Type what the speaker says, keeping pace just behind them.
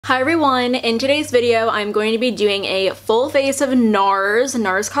Hi everyone, in today's video I'm going to be doing a full face of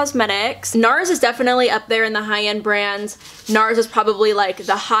NARS Cosmetics. NARS is definitely up there in the high-end brands. NARS is probably like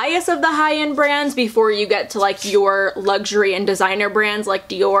the highest of the high-end brands before you get to like your luxury and designer brands like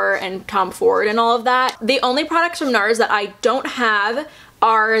Dior and Tom Ford and all of that. The only products from NARS that I don't have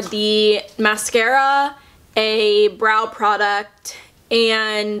are the mascara, a brow product,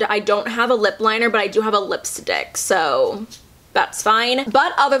 and I don't have a lip liner, but I do have a lipstick, so that's fine.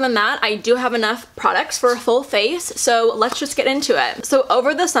 But other than that, I do have enough products for a full face, so let's just get into it. So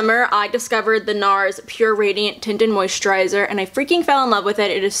over the summer, I discovered the NARS Pure Radiant Tinted Moisturizer, and I freaking fell in love with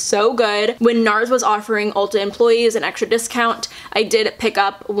it. It is so good. When NARS was offering Ulta employees an extra discount, I did pick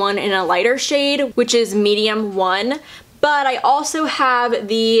up one in a lighter shade, which is medium 1. But I also have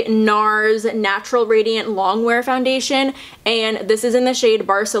the NARS Natural Radiant Longwear Foundation, and this is in the shade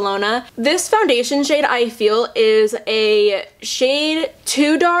Barcelona. This foundation shade, I feel, is a shade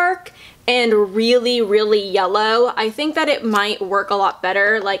too dark and really, really yellow. I think that it might work a lot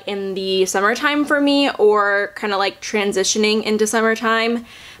better like in the summertime for me, or kind of like transitioning into summertime,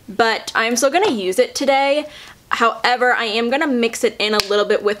 but I'm still gonna use it today. However, I am going to mix it in a little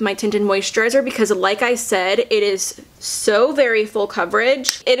bit with my tinted moisturizer because, like I said, it is so very full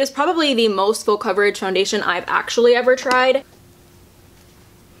coverage. It is probably the most full coverage foundation I've actually ever tried.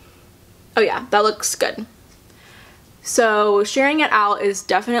 Oh yeah, that looks good. So sharing it out is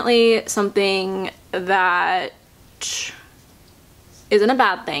definitely something that isn't a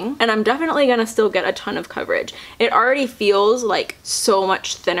bad thing, and I'm definitely going to still get a ton of coverage. It already feels like so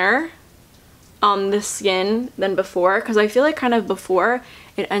much thinner on the skin than before, because I feel like kind of before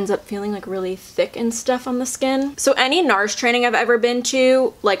it ends up feeling like really thick and stuff on the skin. So any NARS training I've ever been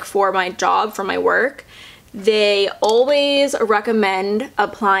to, like for my job, for my work, they always recommend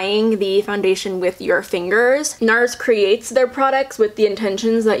applying the foundation with your fingers. NARS creates their products with the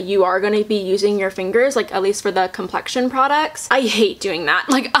intentions that you are going to be using your fingers, like at least for the complexion products. I hate doing that.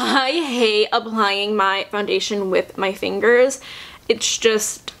 Like, I hate applying my foundation with my fingers. It's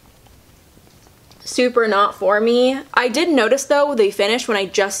just super not for me. I did notice though the finish when I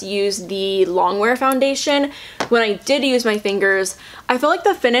just used the Longwear foundation. When I did use my fingers, I felt like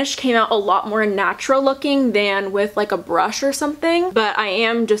the finish came out a lot more natural looking than with like a brush or something, but I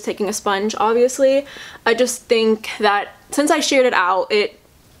am just taking a sponge obviously. I just think that since I sheared it out, it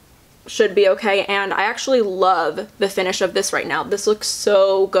should be okay, and I actually love the finish of this right now. This looks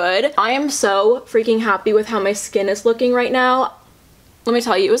so good. I am so freaking happy with how my skin is looking right now. Let me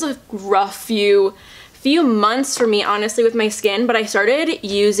tell you, it was a rough few months for me, honestly, with my skin, but I started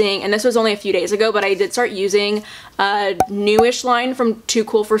using, and this was only a few days ago, but I did start using a newish line from Too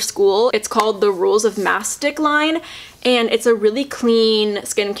Cool for School. It's called the Rules of Mastic line, and it's a really clean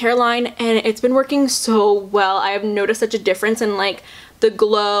skincare line, and it's been working so well. I have noticed such a difference in like the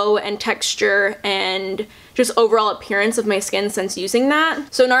glow and texture and just overall appearance of my skin since using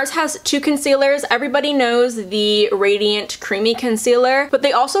that. So NARS has two concealers. Everybody knows the Radiant Creamy Concealer, but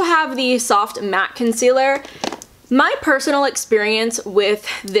they also have the Soft Matte Concealer. My personal experience with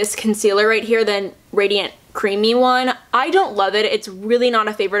this concealer right here, the Radiant Creamy one, I don't love it. It's really not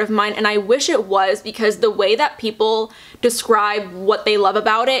a favorite of mine, and I wish it was, because the way that people describe what they love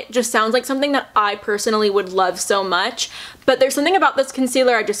about it just sounds like something that I personally would love so much. But there's something about this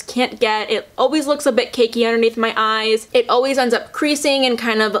concealer I just can't get. It always looks a bit cakey underneath my eyes. It always ends up creasing and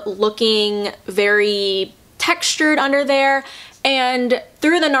kind of looking very textured under there. And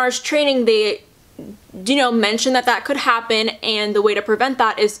through the NARS training, they mention that that could happen, and the way to prevent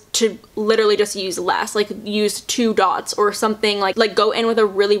that is to literally just use less, like use 2 dots or something, like go in with a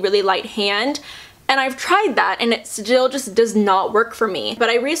really, really light hand. And I've tried that and it still just does not work for me. But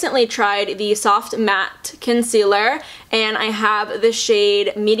I recently tried the Soft Matte Concealer, and I have the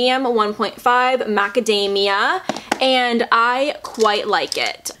shade Medium 1.5 Macadamia, and I quite like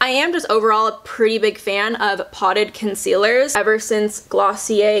it. I am just overall a pretty big fan of potted concealers. Ever since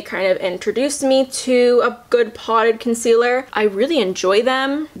Glossier kind of introduced me to a good potted concealer, I really enjoy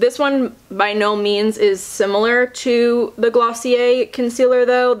them. This one by no means is similar to the Glossier concealer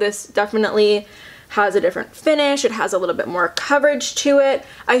though. This definitely has a different finish. It has a little bit more coverage to it.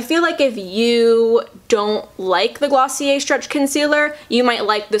 I feel like if you don't like the Glossier Stretch Concealer, you might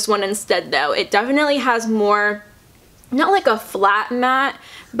like this one instead though. It definitely has more, not like a flat matte,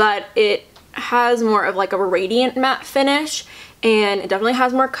 but it has more of like a radiant matte finish, and it definitely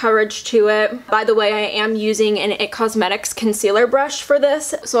has more coverage to it. By the way, I am using an IT Cosmetics concealer brush for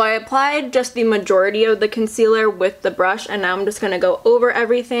this. So I applied just the majority of the concealer with the brush, and now I'm just gonna go over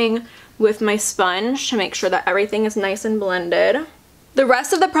everything with my sponge to make sure that everything is nice and blended. The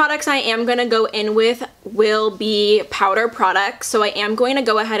rest of the products I am going to go in with will be powder products. So I am going to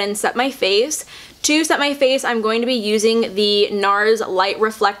go ahead and set my face. To set my face, I'm going to be using the NARS Light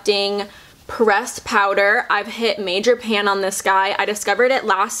Reflecting Pressed Powder. I've hit major pan on this guy. I discovered it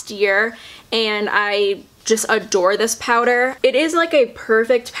last year and I just adore this powder. It is like a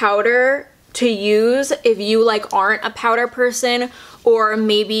perfect powder to use if you like aren't a powder person, or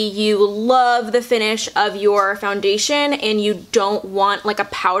maybe you love the finish of your foundation and you don't want like a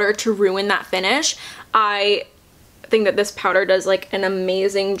powder to ruin that finish. I think that this powder does like an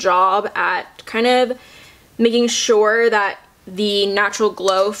amazing job at kind of making sure that the natural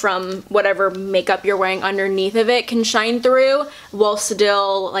glow from whatever makeup you're wearing underneath of it can shine through while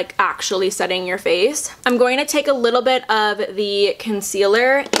still like actually setting your face. I'm going to take a little bit of the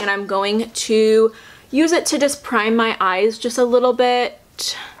concealer and I'm going to use it to just prime my eyes just a little bit.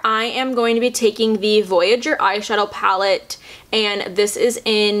 I am going to be taking the Voyageur eyeshadow palette, and this is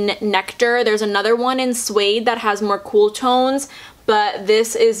in Nectar. There's another one in Suede that has more cool tones, but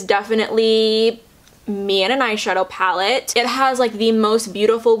this is definitely me and an eyeshadow palette. It has like the most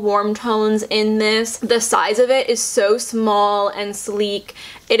beautiful warm tones in this. The size of it is so small and sleek.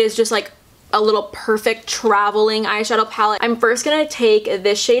 It is just like a little perfect traveling eyeshadow palette. I'm first gonna take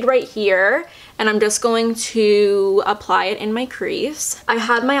this shade right here and I'm just going to apply it in my crease. I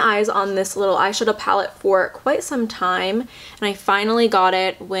had my eyes on this little eyeshadow palette for quite some time, and I finally got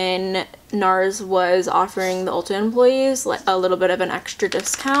it when NARS was offering the Ulta employees like a little bit of an extra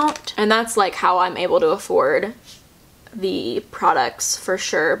discount. And that's like how I'm able to afford the products for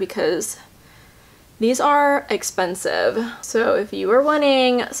sure, because these are expensive. So if you are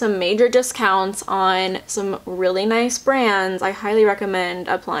wanting some major discounts on some really nice brands, I highly recommend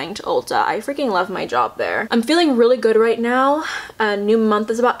applying to Ulta. I freaking love my job there. I'm feeling really good right now. A new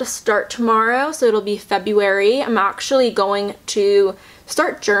month is about to start tomorrow, so it'll be February. I'm actually going to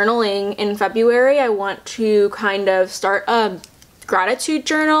start journaling in February. I want to kind of start a gratitude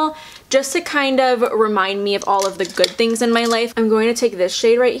journal just to kind of remind me of all of the good things in my life. I'm going to take this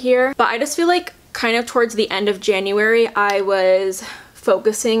shade right here, but I just feel like kind of towards the end of January, I was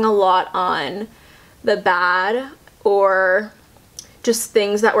focusing a lot on the bad, or just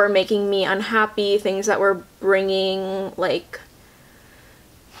things that were making me unhappy, things that were bringing like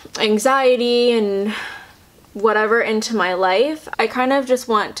anxiety and whatever into my life. I kind of just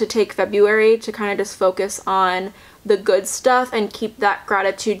want to take February to kind of just focus on the good stuff and keep that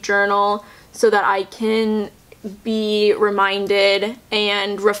gratitude journal so that I can be reminded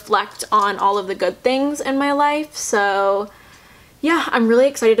and reflect on all of the good things in my life. So yeah, I'm really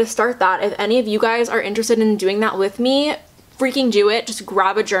excited to start that. If any of you guys are interested in doing that with me, freaking do it. Just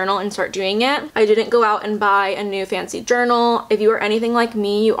grab a journal and start doing it. I didn't go out and buy a new fancy journal. If you are anything like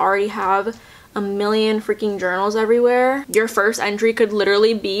me, you already have a million freaking journals everywhere. Your first entry could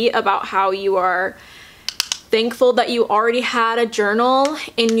literally be about how you are thankful that you already had a journal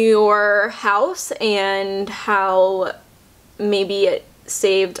in your house and how maybe it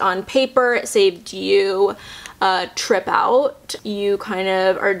saved on paper, it saved you a trip out. You kind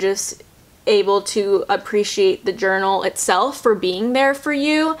of are just able to appreciate the journal itself for being there for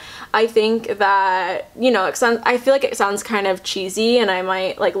you. I think that, you know, I feel like it sounds kind of cheesy and I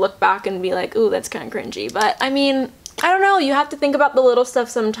might like look back and be like, ooh, that's kind of cringy. But I mean, I don't know, you have to think about the little stuff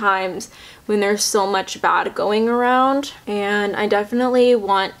sometimes when there's so much bad going around. And I definitely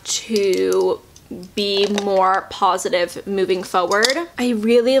want to be more positive moving forward. I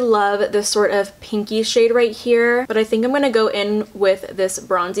really love this sort of pinky shade right here, but I think I'm gonna go in with this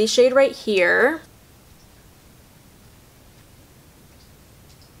bronzy shade right here.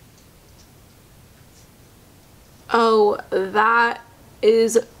 Oh, that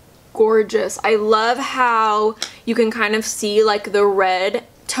is gorgeous. I love how you can kind of see like the red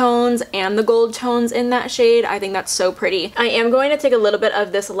tones and the gold tones in that shade. I think that's so pretty. I am going to take a little bit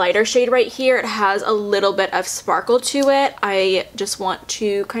of this lighter shade right here. It has a little bit of sparkle to it. I just want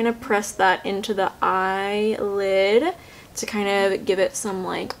to kind of press that into the eyelid to kind of give it some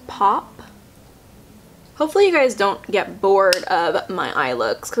like pop. Hopefully you guys don't get bored of my eye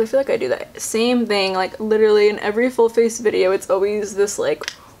looks, because I feel like I do that same thing like literally in every full face video. It's always this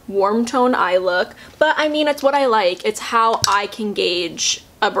like warm tone eye look, but I mean, it's what I like. It's how I can gauge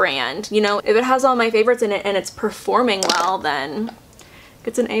a brand. You know, if it has all my favorites in it and it's performing well, then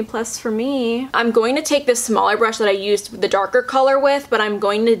it's an A+ for me. I'm going to take this smaller brush that I used the darker color with, but I'm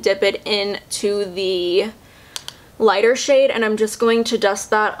going to dip it into the lighter shade and I'm just going to dust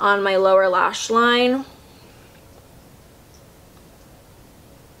that on my lower lash line.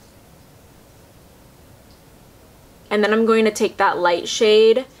 And then I'm going to take that light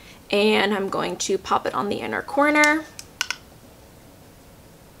shade and I'm going to pop it on the inner corner.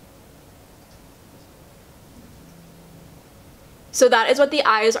 So that is what the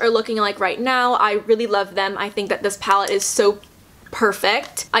eyes are looking like right now. I really love them. I think that this palette is so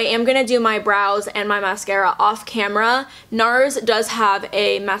perfect. I am gonna do my brows and my mascara off camera. NARS does have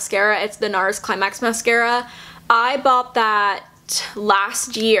a mascara. It's the NARS Climax mascara. I bought that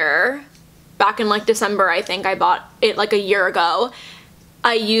last year, back in like December. I think I bought it like a year ago.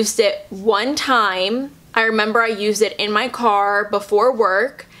 I used it one time. I remember I used it in my car before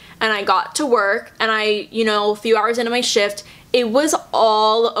work, and I got to work and I, you know, a few hours into my shift, it was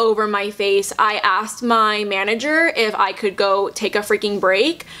all over my face. I asked my manager if I could go take a freaking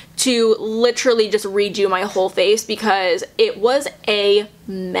break to literally just redo my whole face because it was a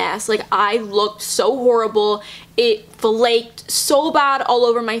mess. Like, I looked so horrible. It flaked so bad all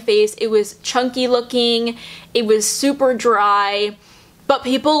over my face. It was chunky looking. It was super dry. But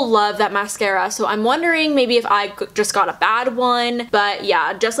people love that mascara, so I'm wondering maybe if I just got a bad one. But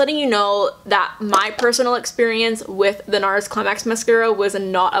yeah, just letting you know that my personal experience with the NARS Climax mascara was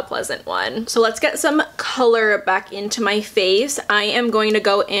not a pleasant one. So let's get some color back into my face. I am going to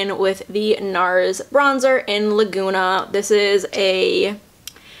go in with the NARS bronzer in Laguna. This is a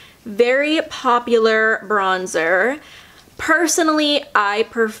very popular bronzer. Personally, I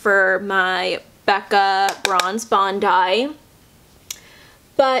prefer my Becca Bronze Bondi.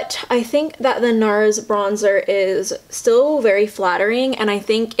 But I think that the NARS bronzer is still very flattering, and I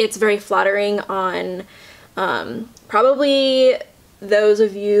think it's very flattering on probably those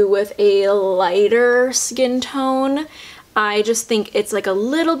of you with a lighter skin tone. I just think it's like a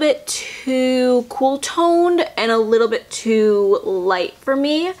little bit too cool toned and a little bit too light for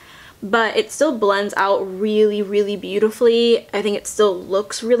me. But it still blends out really, really beautifully. I think it still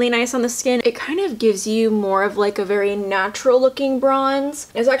looks really nice on the skin. It kind of gives you more of like a very natural looking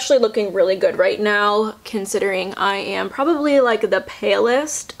bronze. It's actually looking really good right now, considering I am probably like the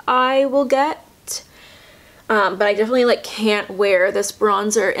palest I will get. But I definitely like can't wear this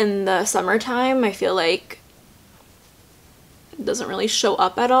bronzer in the summertime. I feel like it doesn't really show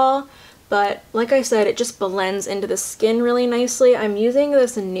up at all. But like I said, it just blends into the skin really nicely. I'm using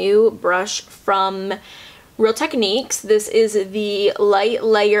this new brush from Real Techniques. This is the Light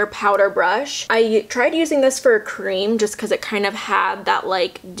Layer Powder Brush. I tried using this for a cream just because it kind of had that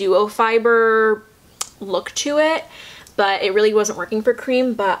like duo fiber look to it. But it really wasn't working for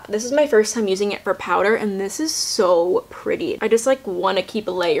cream. But this is my first time using it for powder, and this is so pretty. I just like want to keep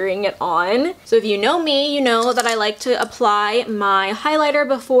layering it on. So if you know me, you know that I like to apply my highlighter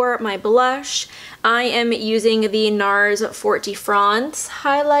before my blush. I am using the NARS Fort de France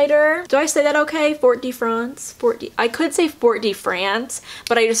highlighter. Do I say that okay? Fort de France? I could say Fort de France,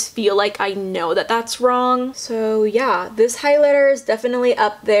 but I just feel like I know that that's wrong. So yeah, this highlighter is definitely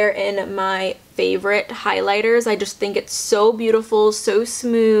up there in my favorite highlighters. I just think it's so beautiful, so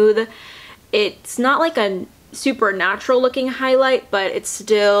smooth. It's not like a super natural looking highlight, but it's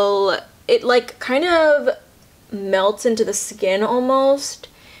still, it like kind of melts into the skin almost.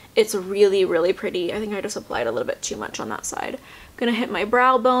 It's really, really pretty. I think I just applied a little bit too much on that side. I'm gonna hit my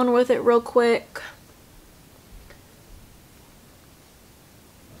brow bone with it real quick.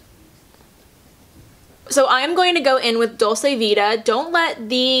 So I'm going to go in with Dolce Vita. Don't let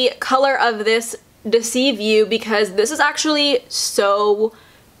the color of this deceive you because this is actually so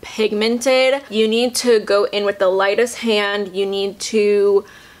pigmented. You need to go in with the lightest hand. You need to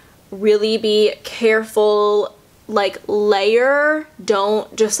really be careful, like layer.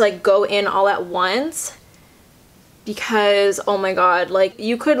 Don't just like go in all at once because oh my god, like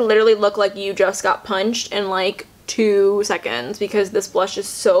you could literally look like you just got punched in like 2 seconds because this blush is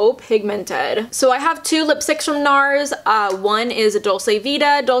so pigmented. So I have two lipsticks from NARS. One is Dolce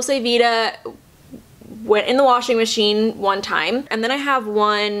Vita. Dolce Vita went in the washing machine one time. And then I have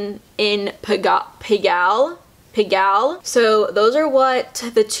one in Pigalle. So those are what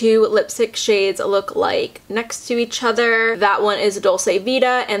the two lipstick shades look like next to each other. That one is Dolce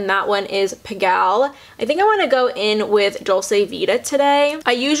Vita and that one is Pigalle. I think I want to go in with Dolce Vita today.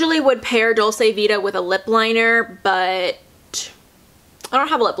 I usually would pair Dolce Vita with a lip liner, but I don't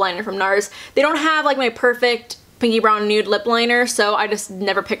have a lip liner from NARS. They don't have like my perfect pinky brown nude lip liner, so I just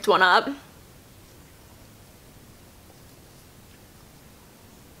never picked one up.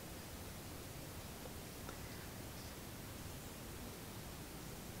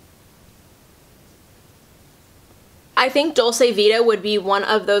 I think Dolce Vita would be one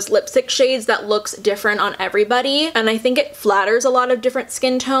of those lipstick shades that looks different on everybody, and I think it flatters a lot of different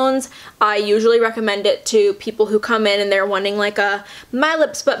skin tones. I usually recommend it to people who come in and they're wanting like a My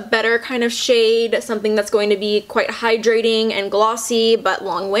Lips But Better kind of shade, something that's going to be quite hydrating and glossy but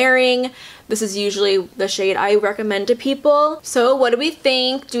long wearing. This is usually the shade I recommend to people. So what do we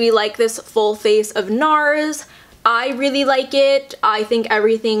think? Do we like this full face of NARS? I really like it. I think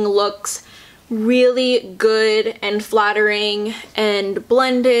everything looks really good and flattering and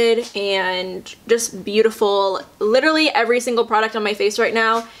blended and just beautiful. Literally every single product on my face right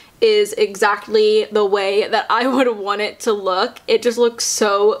now is exactly the way that I would want it to look. It just looks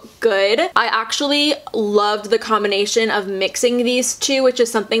so good. I actually loved the combination of mixing these two, which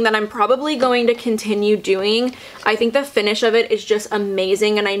is something that I'm probably going to continue doing. I think the finish of it is just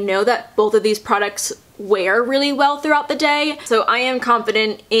amazing, and I know that both of these products wear really well throughout the day, so I am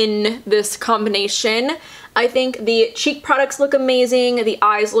confident in this combination. I think the cheek products look amazing, the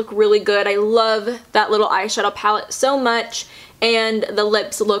eyes look really good. I love that little eyeshadow palette so much, and the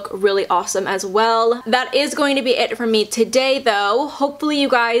lips look really awesome as well. That is going to be it for me today though. Hopefully you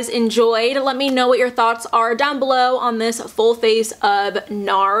guys enjoyed. Let me know what your thoughts are down below on this full face of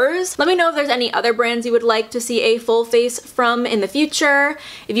NARS. Let me know if there's any other brands you would like to see a full face from in the future.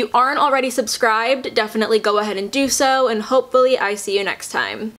 If you aren't already subscribed, definitely go ahead and do so, and hopefully I see you next time.